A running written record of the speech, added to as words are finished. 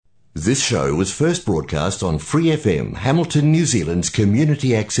This show was first broadcast on Free FM, Hamilton, New Zealand's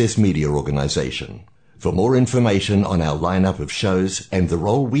community access media organisation. For more information on our lineup of shows and the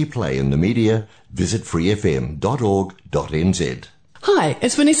role we play in the media, visit freefm.org.nz. Hi,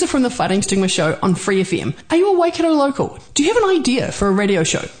 it's Vanessa from the Fighting Stigma Show on Free FM. Are you a Waikato local? Do you have an idea for a radio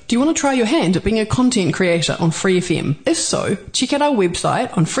show? Do you want to try your hand at being a content creator on Free FM? If so, check out our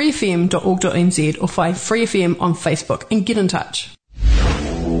website on freefm.org.nz or find Free FM on Facebook and get in touch.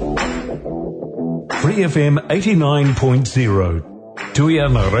 Free FM 89.0,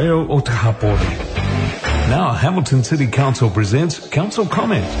 Tuia na reo o te hapori. Now Hamilton City Council presents Council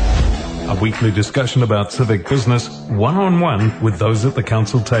Comment, a weekly discussion about civic business, one-on-one with those at the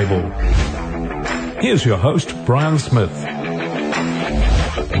council table. Here's your host, Bryan Smith.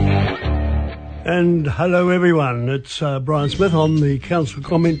 And hello everyone, it's Bryan Smith on the Council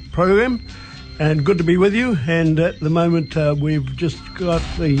Comment program, and good to be with you. And at the moment we've just got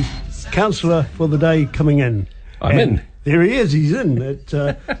the councillor for the day coming in. I'm in. There he is, he's in. It's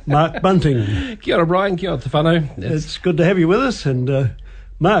Mark Bunting. Kia ora, Brian. Kia ora, te whanau. It's good to have you with us. And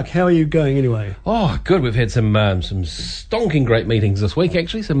Mark, how are you going anyway? Oh, good. We've had some stonking great meetings this week,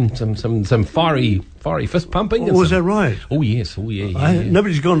 actually. Some fiery fist pumping. Oh, is that right? Oh, yes. Oh, yeah.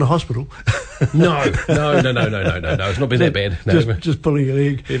 Nobody's gone to hospital. No. It's not been that bad. No. Just pulling your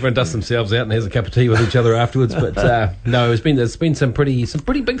leg. Everyone dusts themselves out and has a cup of tea with each other afterwards. But no, there's been some pretty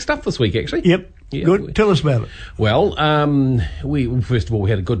big stuff this week, actually. Yep. Yeah, good. Tell us about it. Well, we first of all, we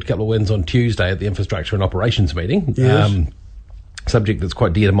had a good couple of wins on Tuesday at the Infrastructure and Operations meeting. Yes. Subject that's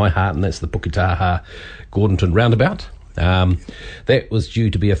quite dear to my heart, and that's the Puketaha Gordonton roundabout. That was due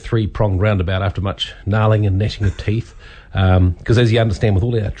to be a 3-pronged roundabout after much gnarling and gnashing of teeth. Because as you understand, with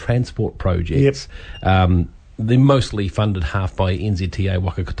all our transport projects, they're mostly funded half by NZTA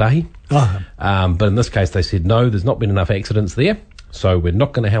Wakakotahi. But in this case, they said, no, there's not been enough accidents there, so we're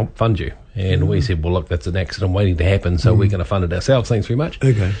not going to help fund you. And we said, well, look, that's an accident waiting to happen, so we're going to fund it ourselves. Thanks very much.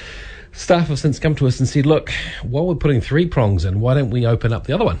 Okay. Staff have since come to us and said, look, while we're putting 3 prongs in, why don't we open up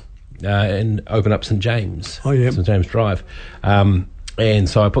the other one and open up St James, St James Drive. And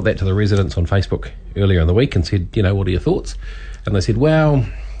so I put that to the residents on Facebook earlier in the week and said, what are your thoughts? And they said, well,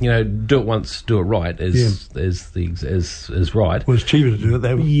 do it once, do it right is right. Well, it's cheaper to do it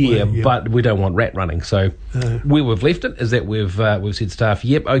that way. Yeah, but we don't want rat running. So where we've left it is that we've said staff,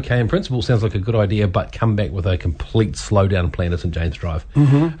 yep, okay, in principle, sounds like a good idea, but come back with a complete slowdown plan at St James Drive.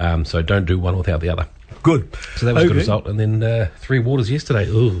 Mm-hmm. So don't do one without the other. Good. So that was a good result. And then 3 waters yesterday.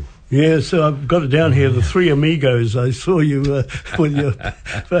 Ooh. Yeah, so I've got it down here, the 3 amigos. I saw you with your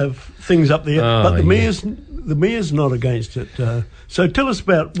things up there. But the mayor's not against it. So tell us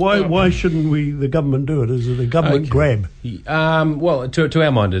about why shouldn't the government do it? Is it a government grab? Well, to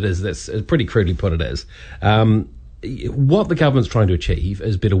our mind it is. That's pretty crudely put it is. What the government's trying to achieve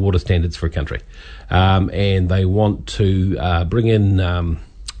is better water standards for a country. And they want to bring in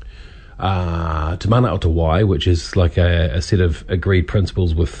Te Mana o Te Wai, which is like a set of agreed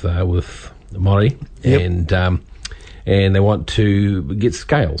principles with the Māori, and they want to get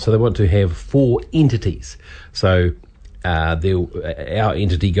scale. So they want to have 4 entities. So our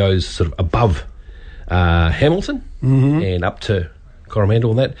entity goes sort of above Hamilton and up to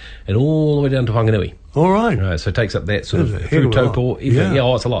Coromandel and that, and all the way down to Whanganui. All right. So it takes up that sort of through Taupo.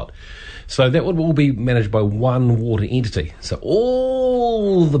 It's a lot. So that would all be managed by one water entity. So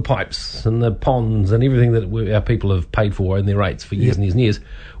all the pipes and the ponds and everything that our people have paid for in their rates for years and years and years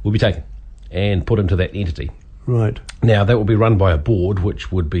will be taken and put into that entity. Right. Now, that will be run by a board,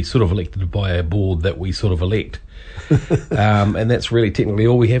 which would be sort of elected by a board that we sort of elect. And that's really technically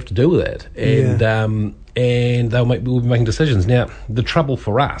all we have to do with it. And we'll be making decisions. Now, the trouble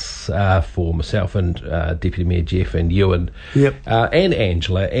for us, for myself and Deputy Mayor Jeff and you and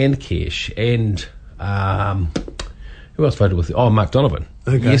Angela and Kesh and who else voted with you? Oh, Mark Donovan.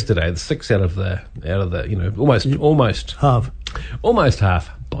 Okay. Yesterday, the 6 out of the almost half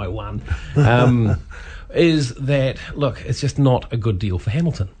by 1. Is that, look, it's just not a good deal for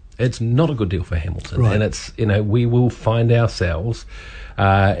Hamilton. It's not a good deal for Hamilton. Right. And it's, we will find ourselves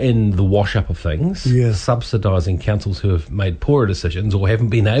in the wash-up of things, subsidising councils who have made poorer decisions or haven't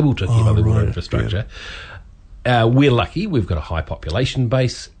been able to keep up the water infrastructure. Yeah. We're lucky. We've got a high population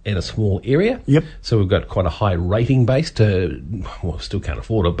base in a small area. Yep. So we've got quite a high rating base still can't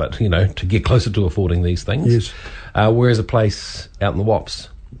afford it, but, to get closer to affording these things. Yes. Whereas a place out in the Wops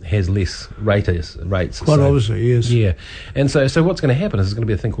has less rates. Quite obviously, yes. Yeah. And so what's going to happen is there's going to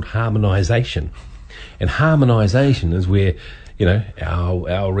be a thing called harmonisation. And harmonisation is where,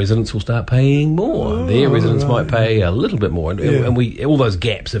 our residents will start paying more. Their residents might pay a little bit more, and we all those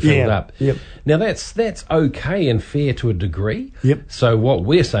gaps are filled up. Yep. Now that's okay and fair to a degree. Yep. So what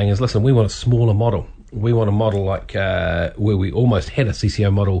we're saying is, listen, we want a smaller model. We want a model like where we almost had a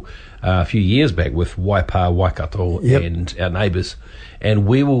CCO model a few years back with Waipa, Waikato, and our neighbours, and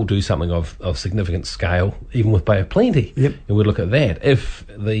we will do something of significant scale, even with Bay of Plenty. Yep. And we'd look at that if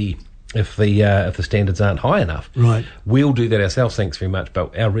the standards aren't high enough. Right. We'll do that ourselves, thanks very much,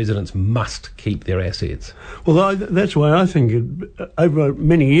 but our residents must keep their assets. Well, that's why I think over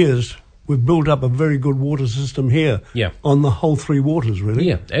many years we've built up a very good water system here. Yeah. On the whole three waters, really.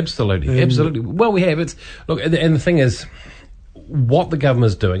 Yeah, absolutely. Well, we have. And the thing is, what the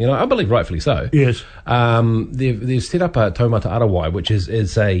government's doing, and I believe rightfully so. Yes. They've set up a Taumata Arawai, which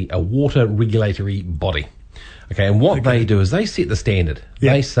is a water regulatory body. Okay, and what they do is they set the standard.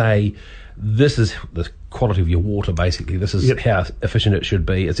 Yep. They say, this is the quality of your water, basically. This is how efficient it should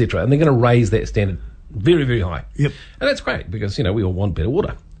be, etc. And they're going to raise that standard very, very high. Yep. And that's great because, we all want better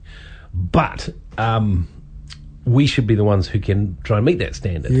water. But we should be the ones who can try and meet that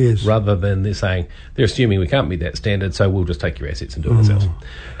standard, rather than they're assuming we can't meet that standard, so we'll just take your assets and do it ourselves.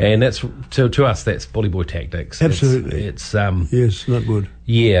 And that's to us, that's bully boy tactics. Absolutely, it's yes, not good.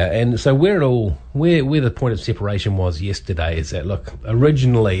 Yeah, and so where the point of separation was yesterday is that, look,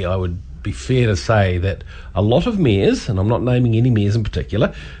 originally I would be fair to say that a lot of mayors, and I'm not naming any mayors in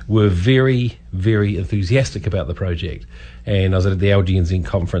particular, were very, very enthusiastic about the project. And I was at the LGNZ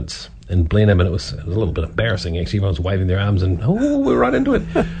conference in Blenheim, and it was a little bit embarrassing, actually. Everyone was waving their arms and, we're right into it.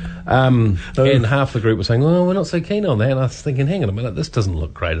 And half the group was saying, we're not so keen on that. And I was thinking, hang on a minute, this doesn't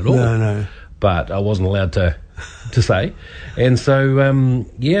look great at all. No. But I wasn't allowed to say. And so,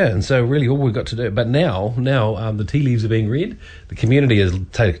 and so really all we've got to do. But now the tea leaves are being read. The community has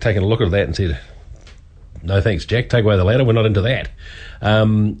taken a look at that and said, no thanks, Jack, take away the ladder, we're not into that.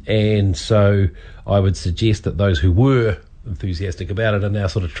 And so I would suggest that those who were enthusiastic about it are now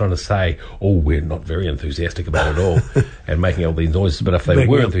sort of trying to say, we're not very enthusiastic about it at all, and making all these noises. But if they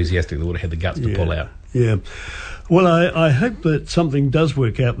were enthusiastic, they would have had the guts to pull out. Yeah. Well, I hope that something does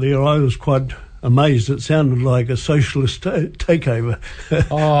work out there. I was quite amazed. It sounded like a socialist takeover.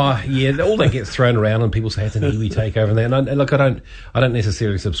 All that gets thrown around and people say it's an iwi takeover and that. And look, I don't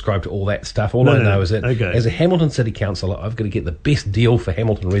necessarily subscribe to all that stuff. All I know is that as a Hamilton City Councillor, I've got to get the best deal for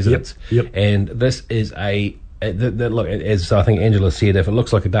Hamilton residents. Yep. And this is look, as I think Angela said, if it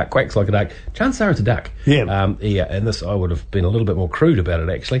looks like a duck, quacks like a duck, chances are it's a duck. Yeah. And this, I would have been a little bit more crude about it,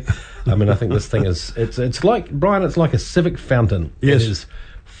 actually. I mean, I think this thing is, it's like, Brian, it's like a civic fountain. Yes. It is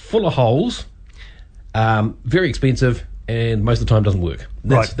full of holes, very expensive, and most of the time doesn't work.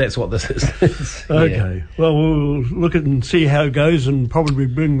 That's what this is. Okay. Well, we'll look at and see how it goes, and probably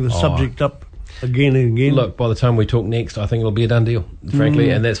bring the subject up again and again. Look, by the time we talk next, I think it'll be a done deal, frankly,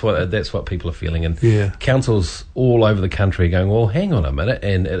 and that's what people are feeling. And councils all over the country are going, well, hang on a minute,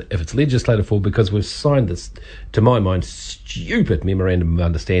 and if it's legislated for, because we've signed this, to my mind, stupid memorandum of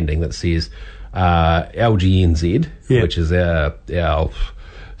understanding that says LGNZ, which is our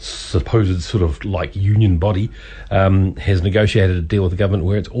supposed sort of like union body, has negotiated a deal with the government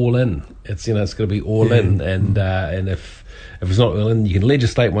where it's all in. It's it's going to be all in, and if it's not all in, you can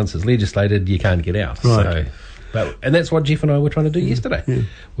legislate. Once it's legislated, you can't get out. Right. And that's what Jeff and I were trying to do yesterday. Yeah.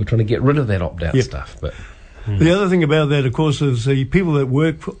 We're trying to get rid of that opt-out stuff. But the other thing about that, of course, is the people that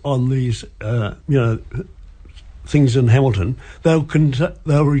work on these, things in Hamilton, they'll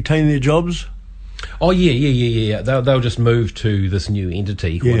retain their jobs. Oh, yeah. They'll just move to this new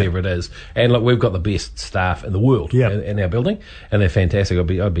entity, whatever it is. And look, we've got the best staff in the world in our building, and they're fantastic.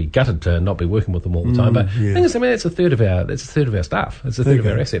 I'd be gutted to not be working with them all the time. But the thing is, that's a third of our staff. It's a third of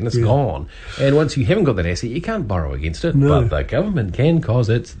our asset, and it's gone. And once you haven't got that asset, you can't borrow against it. No. But the government can, because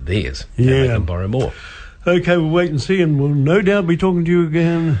it's theirs. And they can borrow more. Okay, we'll wait and see, and we'll no doubt be talking to you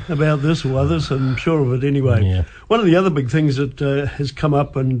again about this or others. I'm sure of it anyway. Yeah. One of the other big things that has come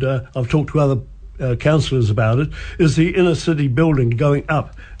up, and I've talked to other councillors about it, is the inner city building going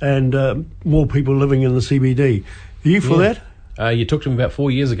up and more people living in the CBD. Are you for that? You talked to me about 4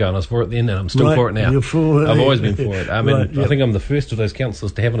 years ago, and I was for it then, and I'm still for it now. You're for it. I've always been for it. I mean, I think I'm the first of those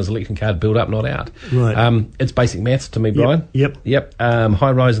councillors to have on his election card build up, not out. Right. It's basic maths to me, Brian. Yep.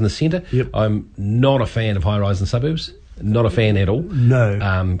 High rise in the centre. Yep. I'm not a fan of high rise in suburbs. Not a fan at all.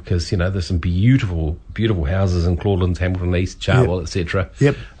 No. Because, there's some beautiful, beautiful houses in Claudelands, Hamilton East, Chartwell, etc.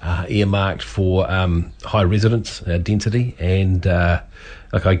 Yep. Earmarked for high residence density. And,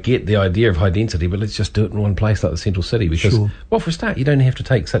 I get the idea of high density, but let's just do it in one place like the central city. Because, well, for a start, you don't have to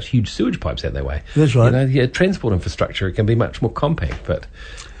take such huge sewage pipes out that way. That's right. Transport infrastructure, it can be much more compact. But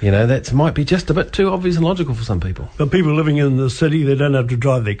That might be just a bit too obvious and logical for some people. But people living in the city, they don't have to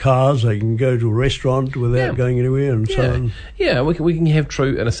drive their cars. They can go to a restaurant without going anywhere and so on. Yeah, we can have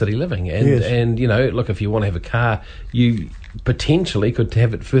true inner city living. And look, if you want to have a car, you potentially could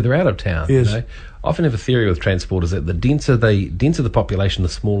have it further out of town. Yes. I often have a theory with transport is that the denser the population, the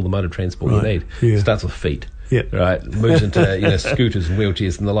smaller the mode of transport you need. Yeah. It starts with feet. Yeah. Right. Moves into scooters and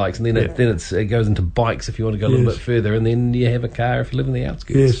wheelchairs and the likes, and then it goes into bikes if you want to go a little bit further, and then you have a car if you live in the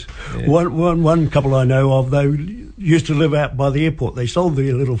outskirts. Yes. Yeah. One couple I know of, though, used to live out by the airport. They sold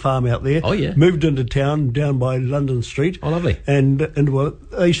their little farm out there. Oh, yeah. Moved into town down by London Street. Oh, lovely. And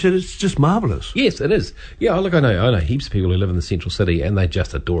they said it's just marvellous. Yes, it is. Yeah, look, I know heaps of people who live in the central city and they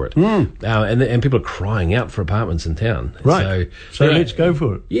just adore it. And people are crying out for apartments in town. Right. So let's go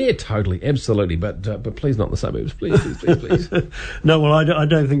for it. Yeah, totally, absolutely. But please not in the suburbs, please. No, well, I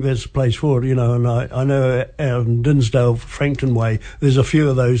don't think there's a place for it, and I know out in Dinsdale, Frankton Way, there's a few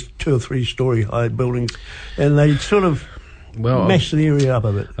of those 2 or 3 story high buildings, and they sort of mash the area up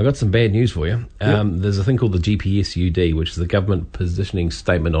a bit. I've got some bad news for you. There's a thing called the GPSUD, which is the Government Positioning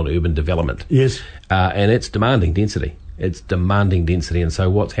Statement on Urban Development. Yes. And it's demanding density. And so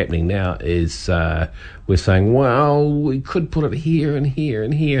what's happening now is we're saying, well, we could put it here and here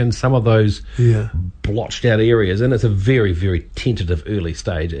and here, and some of those blotched out areas, and it's a very, very tentative early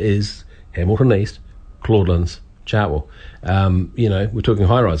stage, is Hamilton East, Claudelands, Chartwell. We're talking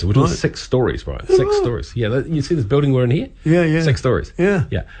high rises. We're talking 6 stories, Brian. 6 stories. Yeah, you see this building we're in here? Yeah. 6 stories. Yeah.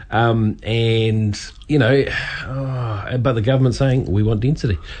 Yeah. But the government's saying we want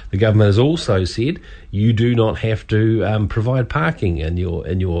density. The government has also said you do not have to provide parking in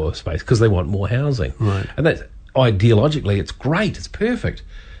your space because they want more housing. Right. And that's ideologically, it's great. It's perfect.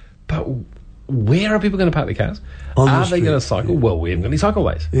 But where are people going to park their cars? Are they going to cycle? Well, we haven't got any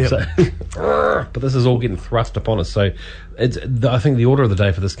cycleways. Yep. So, but this is all getting thrust upon us. So I think the order of the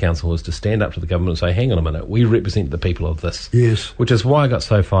day for this council is to stand up to the government and say, hang on a minute, we represent the people of this. Yes. Which is why I got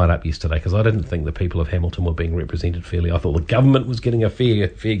so fired up yesterday, because I didn't think the people of Hamilton were being represented fairly. I thought the government was getting a fair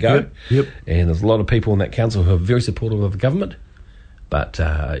go. Yep. And there's a lot of people in that council who are very supportive of the government. But,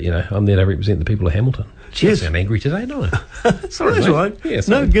 I'm there to represent the people of Hamilton. Gee, I sound angry today, don't I? Sorry, that's all right. Yeah,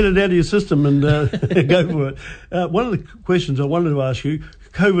 get it out of your system and go for it. One of the questions I wanted to ask you,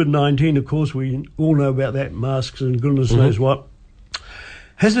 COVID-19, of course, we all know about that, masks and goodness knows what.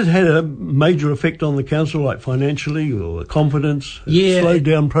 Has it had a major effect on the council, like financially or confidence? Yeah. Slowed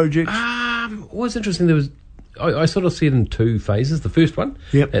down projects? What's interesting, there was... I sort of see it in 2 phases. The first one,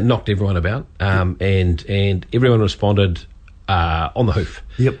 it knocked everyone about, and everyone responded... on the hoof.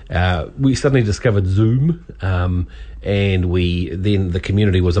 Yep. We suddenly discovered Zoom, and then the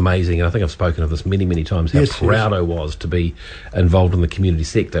community was amazing. And I think I've spoken of this many, many times, how proud I was to be involved in the community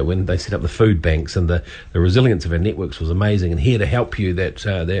sector when they set up the food banks, and the resilience of our networks was amazing. And Here to Help You, that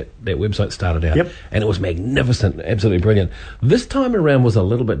website started out, and it was magnificent, absolutely brilliant. This time around was a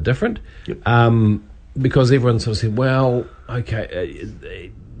little bit different, because everyone sort of said, well, okay,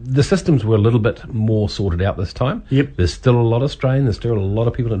 the systems were a little bit more sorted out this time. Yep. There's still a lot of strain. There's still a lot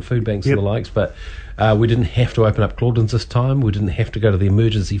of people in food banks and the likes, but we didn't have to open up Claudelands this time. We didn't have to go to the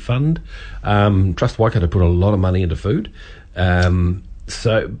emergency fund. Trust Waikato put a lot of money into food. But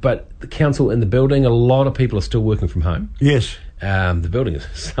the council in the building, a lot of people are still working from home. Yes. The building is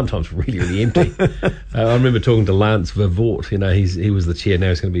sometimes really, really empty. I remember talking to Lance Vervoort. He was the chair. Now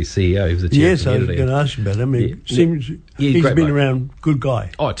he's going to be CEO. He was the chair. Yes, I was going to ask you about him. He's been around. Good guy.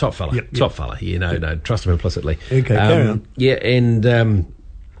 Oh, top fella. Top fella. No, trust him implicitly. Okay, carry on. Yeah, and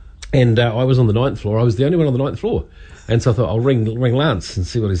I was on the 9th floor. I was the only one on the 9th floor. And so I thought, I'll ring Lance and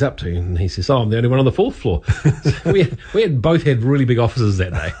see what he's up to. And he says, I'm the only one on the 4th floor. So we had both had really big offices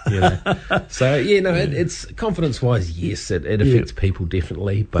that day. So, it's confidence-wise, yes, it affects people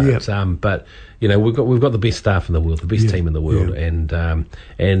definitely. But, we've got the best staff in the world, the best team in the world. And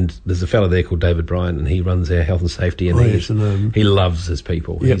there's a fellow there called David Bryan, and he runs our health and safety, and he loves his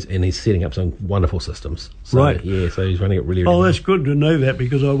people. He's setting up some wonderful systems. So, right. Yeah, so he's running it really, really well. That's good to know that,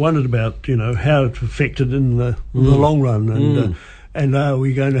 because I wondered about, how it affected in the long run, and are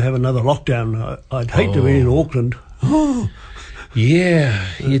we going to have another lockdown? I'd hate to be in Auckland. Yeah,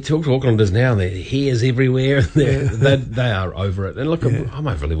 you talk to Aucklanders now, their hair's everywhere. They are over it. And look, I'm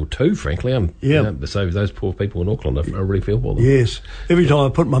over level 2, frankly. So those poor people in Auckland, I really feel for them. Yes. Every time I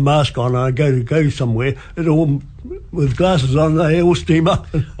put my mask on, I go somewhere, it all, with glasses on, they all steam up.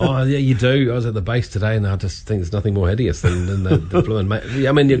 Oh, yeah, you do. I was at the base today, and I just think there's nothing more hideous than the blooming...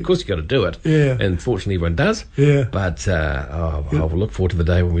 I mean, of course you've got to do it. Yeah. And fortunately everyone does. Yeah. But I'll look forward to the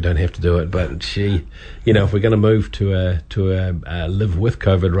day when we don't have to do it. But if we're going to move to live with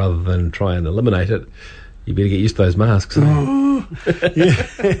COVID rather than try and eliminate it, You better get used to those masks. Yeah,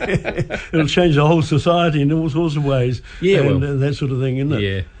 it'll change the whole society in all sorts of ways. Yeah, and that sort of thing, isn't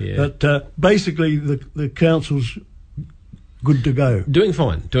it? Yeah. But basically, the council's good to go. Doing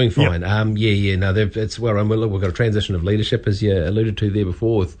fine. Yep. No, it's well run. We've got a transition of leadership, as you alluded to there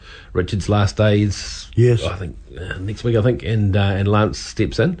before, with Richard's last days. Yes, I think next week. And Lance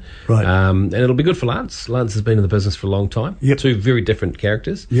steps in. Right, and it'll be good for Lance. Lance has been in the business for a long time. Yep. Two very different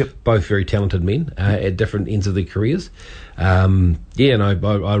characters. Yep. Both very talented men at different ends of their careers. And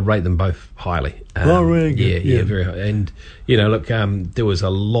I rate them both highly. Really good. Yeah, very high. And look, there was a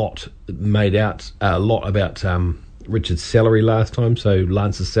lot about Richard's salary last time, so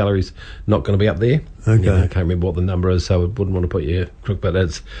Lance's salary's not going to be up there. Okay. I can't remember what the number is, so I wouldn't want to put you crook, but we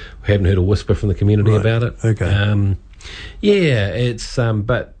haven't heard a whisper from the community about it. Okay. It's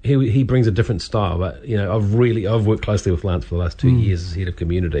but he brings a different style. But I've worked closely with Lance for the last 2 years as head of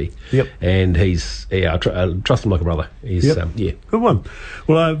community. Yep. And I trust him like a brother. He's good one.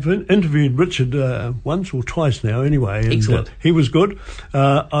 Well, I've interviewed Richard once or twice now, anyway. And, excellent. He was good.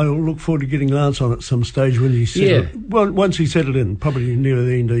 I'll look forward to getting Lance on at some stage when he's settled. Yeah. Well, once he's settled in, probably near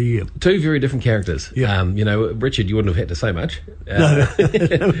the end of the year. Two very different characters. Yeah. Richard, you wouldn't have had to say much. No.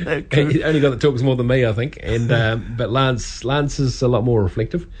 He's only guy that talks more than me, I think. And but Lance is a lot more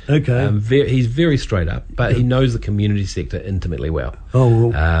reflective. Okay. He's very straight up, but he knows the community sector intimately well. Oh,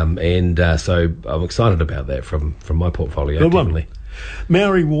 well. So I'm excited about that from my portfolio. Good definitely. one.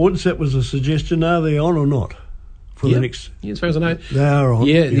 Maori wards, that was a suggestion. Are they on or not for the next? Yeah, as far as I know, they are on.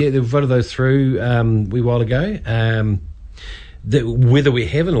 Yeah, they voted those through a wee while ago. Whether we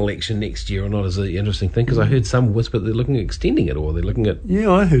have an election next year or not is an interesting thing, because I heard some whisper they're looking at extending it, or they're looking at...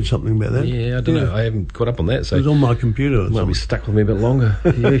 Yeah, I heard something about that. Yeah, I don't know. I haven't caught up on that. So it was on my computer. Might be stuck with me a bit longer.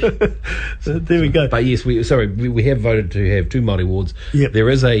 So there we go. But yes, we have voted to have 2 Māori wards. Yep. There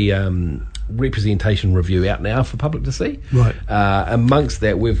is a representation review out now for public to see. Right. Amongst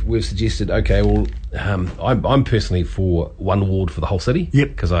that, we've suggested, okay, well, I'm personally for 1 ward for the whole city. Yep.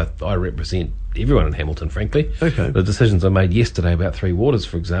 Because I represent everyone in Hamilton, frankly. Okay. The decisions I made yesterday about 3 wards,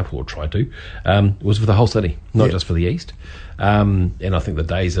 for example, or tried to, was for the whole city, not just for the east. And I think the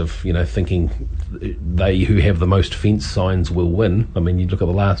days of thinking they who have the most fence signs will win. I mean, you look at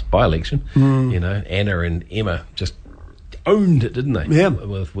the last by-election. Anna and Emma just owned it, didn't they? Yeah.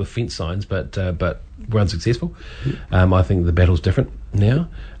 With fence signs, but were unsuccessful. I think the battle's different now.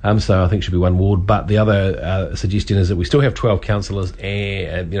 So I think it should be 1 ward. But the other suggestion is that we still have 12 councillors,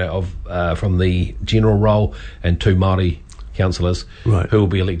 from the general roll, and 2 Māori councillors who will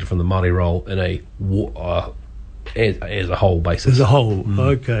be elected from the Māori roll in a as a whole basis. As a whole,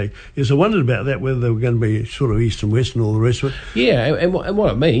 okay. Yes, I wondered about that, whether they were going to be sort of east and west and all the rest of it. Yeah, and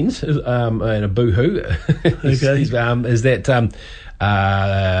what it means, is, and a boo-hoo, is that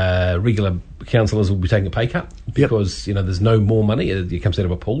regular councillors will be taking a pay cut because there's no more money. It comes out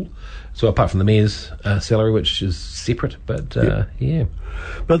of a pool. So apart from the mayor's salary, which is separate, but yeah.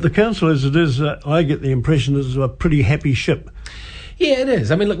 But the council, as it is, I get the impression is a pretty happy ship. Yeah, it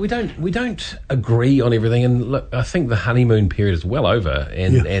is. I mean, look, we don't agree on everything, and look, I think the honeymoon period is well over,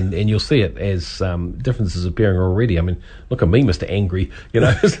 and you'll see it as differences appearing already. I mean, look at me, Mr. Angry. There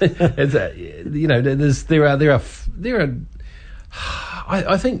are.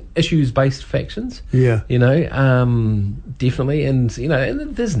 I think issues-based factions. Yeah. Definitely, and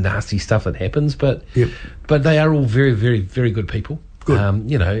there's nasty stuff that happens, but they are all very, very, very good people. Good.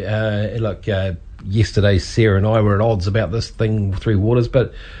 Yesterday, Sarah and I were at odds about this thing, 3 waters,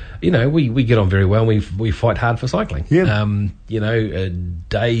 but we get on very well. And we fight hard for cycling. Yeah.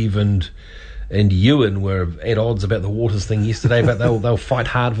 Dave and Ewan were at odds about the waters thing yesterday, but they'll fight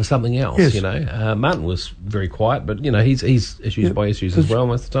hard for something else. Yes. Martin was very quiet, but he's issues by issues as well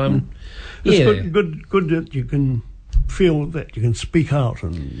most of the time. It's good that you can feel that you can speak out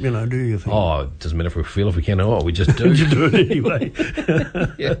and do your thing. Oh, it doesn't matter if we feel, if we can or not, we just do. You do it anyway.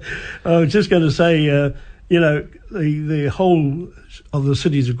 Yeah. I was just going to say, the whole of the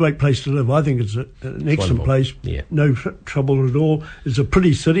city is a great place to live. I think it's an excellent place. Yeah. No trouble at all. It's a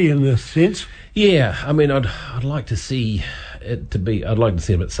pretty city in a sense. Yeah, I mean, I'd like to see it to be. I'd like to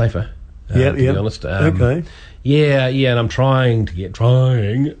see it a bit safer. To be honest. Okay. Yeah, and I'm trying to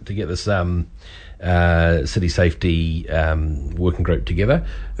get this city safety working group together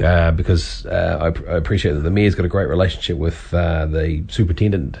because I appreciate that the mayor's got a great relationship with the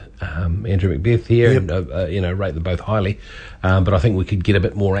superintendent Andrew Macbeth here, and rate them both highly. But I think we could get a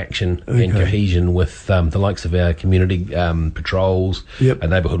bit more action and cohesion with the likes of our community patrols,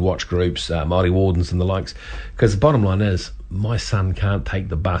 neighbourhood watch groups, Māori wardens and the likes. Because the bottom line is, my son can't take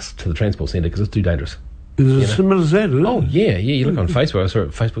the bus to the transport centre because it's too dangerous. Is it as similar as that, is it? Oh, yeah. You look on Facebook. I saw it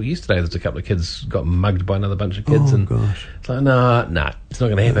on Facebook yesterday. There's a couple of kids got mugged by another bunch of kids. Gosh. It's like, nah, it's not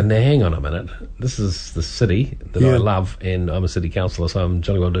going to happen. Now, hang on a minute. This is the city that I love, and I'm a city councillor, so I'm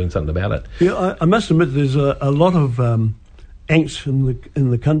jolly well doing something about it. Yeah, I must admit there's a lot of angst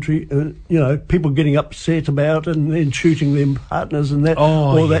in the country. People getting upset about it and then shooting their partners and that.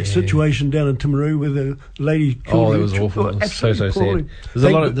 That situation down in Timaru with the lady killed. That was awful. It was so sad.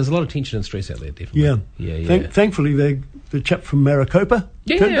 There's a lot of tension and stress out there, definitely. Yeah. Thankfully, the chap from Maricopa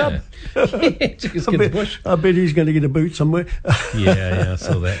turned up. I bet he's going to get a boot somewhere. I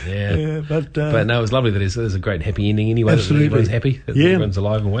saw that. Yeah. But no, it was lovely that there's a great happy ending anyway. Absolutely. Everyone's happy. Everyone's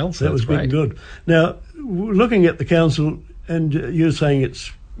alive and well. So that was great. good. Now, looking at the council, and you're saying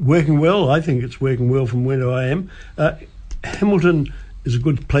it's working well. I think it's working well from where I am. Hamilton is a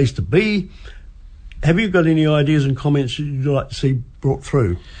good place to be. Have you got any ideas and comments that you'd like to see brought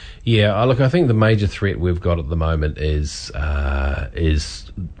through? Yeah, look, I think the major threat we've got at the moment is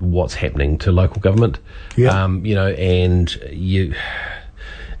what's happening to local government. Yeah.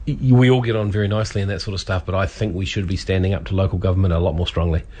 We all get on very nicely and that sort of stuff, but I think we should be standing up to local government a lot more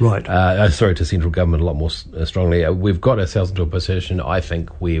strongly. Right. To central government a lot more strongly. We've got ourselves into a position, I think,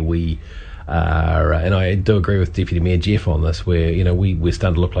 where we are, and I do agree with Deputy Mayor Jeff on this, where, we're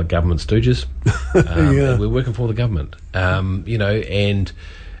starting to look like government stooges. And we're working for the government. And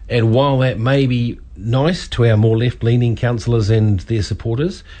while that may be nice to our more left-leaning councillors and their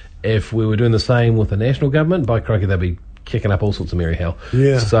supporters, if we were doing the same with the national government, by crikey, they'd be kicking up all sorts of merry hell.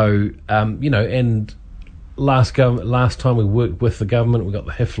 Yeah. So, and last time we worked with the government, we got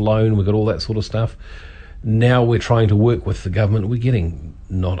the HIF loan, we got all that sort of stuff. Now we're trying to work with the government. We're getting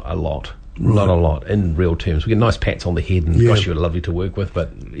not a lot in real terms. We get nice pats on the head and gosh, you're lovely to work with, but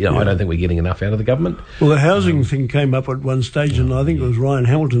I don't think we're getting enough out of the government. Well, the housing thing came up at one stage, and I think it was Ryan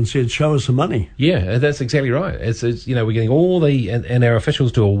Hamilton said, "Show us the money." Yeah, that's exactly right. It's we're getting all and our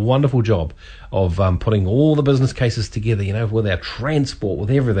officials do a wonderful job of putting all the business cases together, with our transport,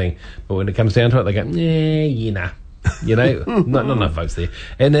 with everything. But when it comes down to it, they go, nah. Not enough votes there,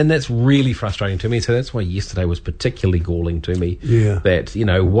 and then that's really frustrating to me. So that's why yesterday was particularly galling to me. Yeah. That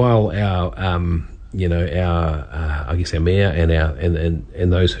while our I guess our mayor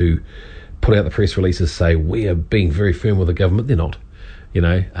and those who put out the press releases say we are being very firm with the government, they're not.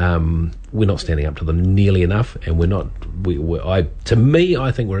 We're not standing up to them nearly enough, and we're not. I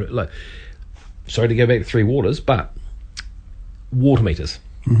think we're like. Sorry to go back to Three Waters, but water meters.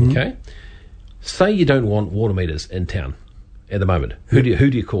 Mm-hmm. Okay. Say you don't want water meters in town at the moment. Who do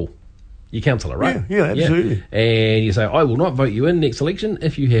you call? Your councillor, right? Yeah, absolutely. Yeah. And you say, I will not vote you in next election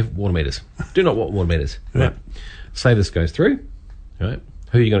if you have water meters. Do not want water meters. Yeah. Right. Say this goes through, right?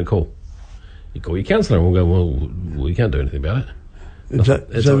 Who are you going to call? You call your councillor and we'll go, well, we can't do anything about it. Is that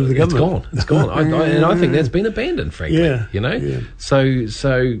the government? It's gone. And I think that's been abandoned, frankly. Yeah.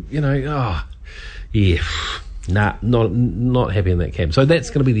 Yeah. Nah, not happy in that camp. So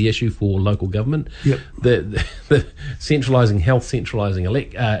that's going to be the issue for local government. Yep. The centralising health, centralising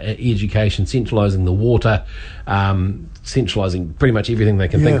education, centralising the water, centralising pretty much everything they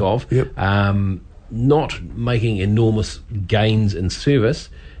can think of. Yep. Not making enormous gains in service,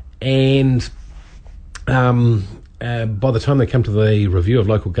 and by the time they come to the review of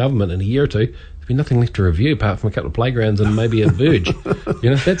local government in a year or two, there'll be nothing left to review apart from a couple of playgrounds and maybe a verge.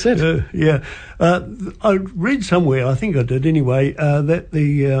 That's it. I read somewhere, I think I did anyway, that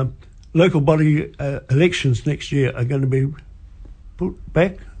the local body elections next year are going to be put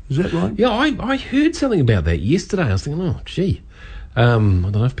back. Is that right? Yeah, I heard something about that yesterday. I was thinking, oh, gee. I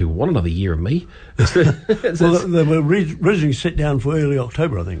don't know if people want another year of me. They were originally set down for early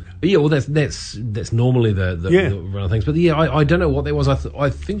October, I think. Yeah, well, that's normally the run of things. But I don't know what that was. I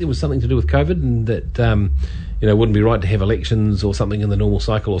think there was something to do with COVID, and that it wouldn't be right to have elections or something in the normal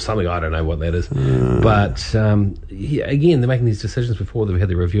cycle or something. I don't know what that is. But again, they're making these decisions before they've had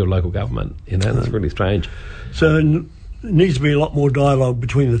the review of local government. That's really strange. So it needs to be a lot more dialogue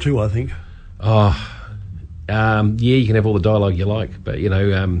between the two, I think. You can have all the dialogue you like, but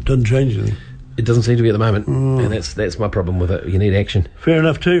doesn't change anything. It doesn't seem to be at the moment, and that's my problem with it. You need action. Fair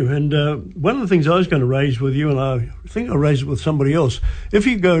enough too. And one of the things I was going to raise with you, and I think I raised it with somebody else, if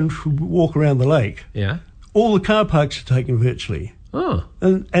you go and walk around the lake, all the car parks are taken virtually. Oh,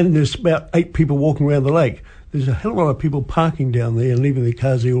 and there's about 8 people walking around the lake. There's a hell of a lot of people parking down there and leaving their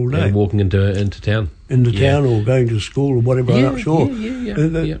cars there all day. And walking into town. Town or going to school or whatever, I'm not sure.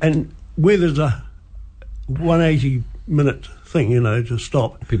 Yeah. And where there's a 180-minute thing, to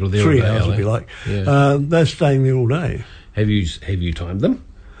stop. People are there 3 all day, hours, if you like. Yeah. They're staying there all day. Have you timed them?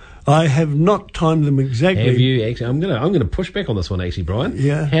 I have not timed them exactly. Have you actually? I'm going to push back on this one, actually, Brian.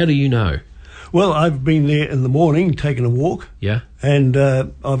 Yeah. How do you know? Well, I've been there in the morning, taking a walk. Yeah. And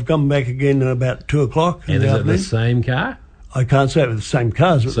I've come back again at about 2 o'clock. And is it the same car? I can't say it was the same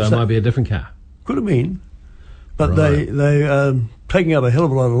cars. So it might be a different car. Could have been. But Right. they taking up a hell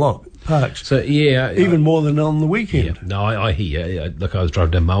of a lot of parks. So, yeah. Even more than on the weekend. Yeah, no, I hear you. Look, I was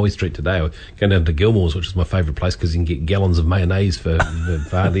driving down Maui Street today. I was going down to Gilmore's, which is my favourite place because you can get gallons of mayonnaise for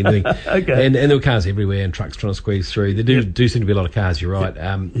hardly anything. Okay. And there were cars everywhere and trucks trying to squeeze through. There do seem to be a lot of cars, you're right.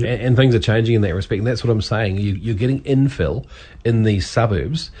 And things are changing in that respect. And that's what I'm saying. You're getting infill in these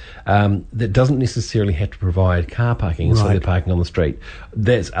suburbs that doesn't necessarily have to provide car parking, so they're parking on the street.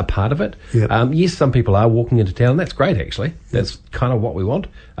 That's a part of it. Yep. Yes, some people are walking into town. That's great, actually. That's kind of what we want.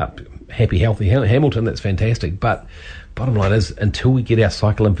 Happy, healthy Hamilton, that's fantastic. But bottom line is, until we get our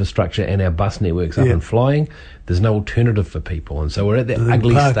cycle infrastructure and our bus networks up and flying, there's no alternative for people. And so we're at that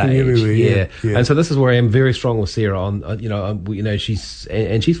ugly stage. Yeah. And so this is where I am very strong with Sarah on, she's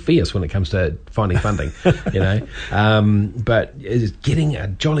fierce when it comes to finding funding, but is getting a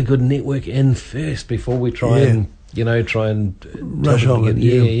jolly good network in first before we try and rush on.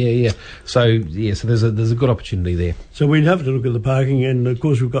 Yeah. So there's a good opportunity there. So we'd have to look at the parking, and of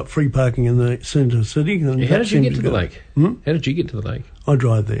course we've got free parking in the centre city. And how did you get to the lake? How did you get to the lake? I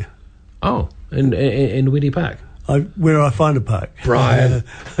drive there. Oh, and where do you park? Where I find a park. Brian,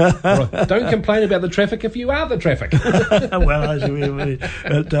 don't complain about the traffic if you are the traffic. But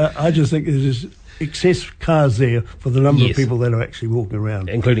I just think there's excess cars there for the number of people that are actually walking around.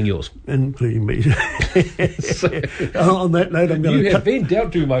 Including yours. Including me. On that note, I'm going to... You have been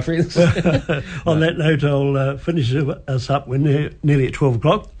dealt to, my friends. On that note, I'll finish us up. We're nearly at 12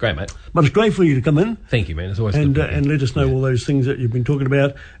 o'clock. Great, mate. But it's great for you to come in. Thank you, man. It's always and, good. And let us know all those things that you've been talking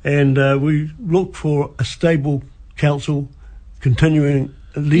about. And we look for a stable council continuing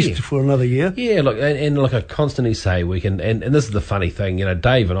at least for another year. Yeah, look, and like I constantly say, we can, and this is the funny thing,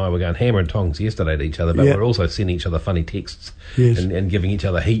 Dave and I were going hammer and tongs yesterday at each other, but we're also sending each other funny texts and giving each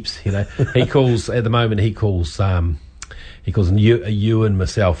other heaps, He calls, at the moment, he calls you and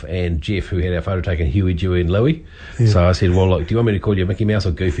myself and Jeff, who had our photo taken, Huey, Dewey and Louie. Yeah. So I said, well, look, do you want me to call you Mickey Mouse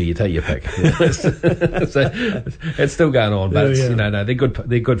or Goofy? You take your pick. So it's still going on, but no,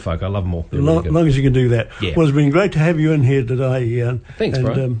 they're good folk. I love them all. As long as you can do that. Yeah. Well, it's been great to have you in here today. Thanks,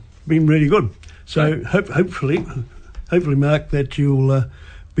 Brian. Been really good. So hopefully, Mark, that you'll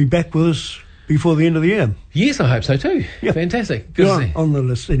be back with us before the end of the year. Yes, I hope so too. Yeah. Fantastic. Good to see you. On the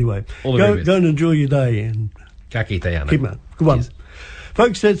list anyway. Go and enjoy your day. And Ka kite ana. Keep on. Good one. Yes.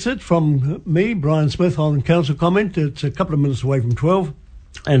 Folks, that's it from me, Bryan Smith, on Council Comment. It's a couple of minutes away from 12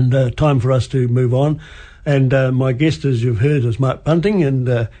 and time for us to move on. And my guest, as you've heard, is Mark Bunting,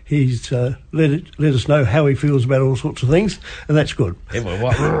 and he's let us know how he feels about all sorts of things, and that's good.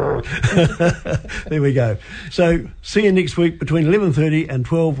 There we go. So see you next week between 11:30 and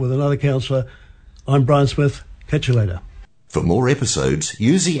 12 with another councillor. I'm Bryan Smith. Catch you later. For more episodes,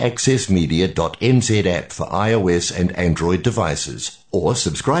 use the accessmedia.nz app for iOS and Android devices, or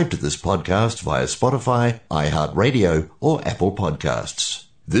subscribe to this podcast via Spotify, iHeartRadio, or Apple Podcasts.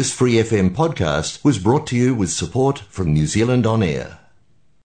 This Free FM podcast was brought to you with support from New Zealand On Air.